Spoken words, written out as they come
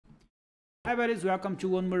Hi buddies, welcome to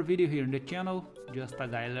one more video here in the channel. Just a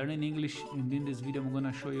guy learning English, and in this video I'm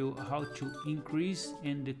gonna show you how to increase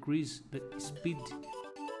and decrease the speed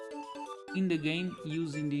in the game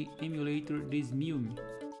using the emulator Desmume.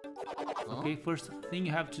 Okay, first thing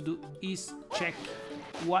you have to do is check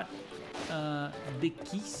what the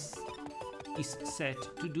keys is set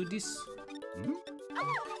to do this.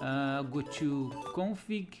 Go to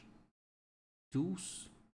config, tools,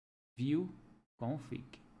 view, config.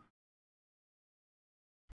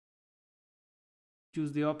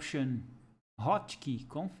 Choose the option hotkey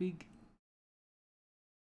config.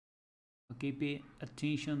 Okay, pay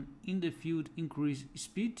attention in the field increase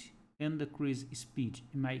speed and decrease speed.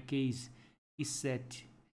 In my case, is set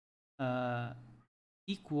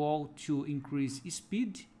equal to increase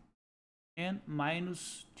speed and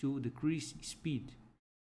minus to decrease speed.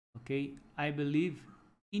 Okay, I believe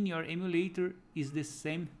in your emulator is the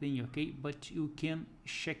same thing. Okay, but you can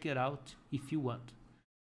check it out if you want.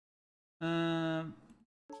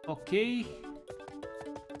 Okay,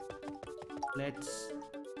 let's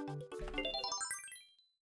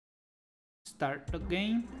start the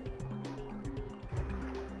game.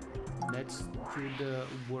 Let's do the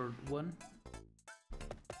word one.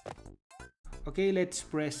 Okay, let's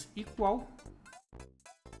press equal.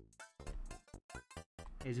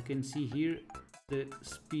 As you can see here, the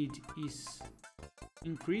speed is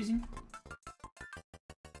increasing.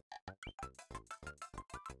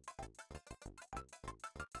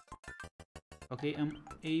 Okay, I'm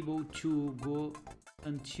able to go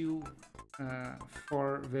until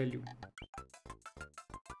 4 value.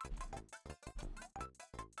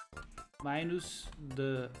 Minus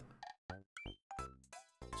the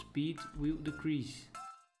speed will decrease.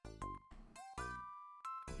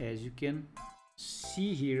 As you can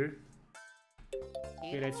see here.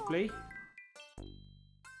 Okay, let's play.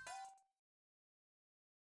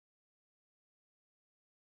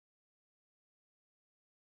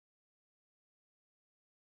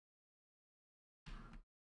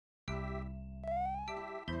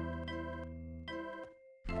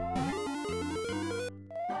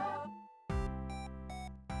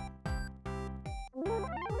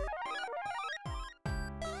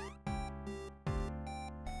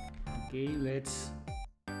 Okay, let's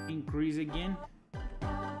increase again.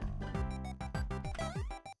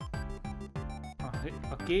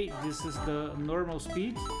 Okay, this is the normal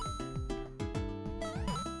speed.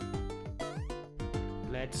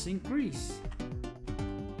 Let's increase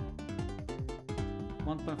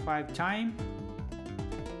 1.5 times,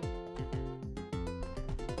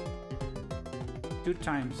 2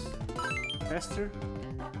 times faster.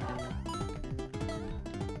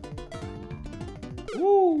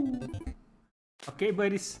 Woo! Okay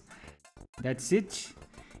buddies, that's it.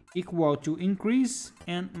 Equal to increase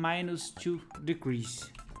and minus to decrease.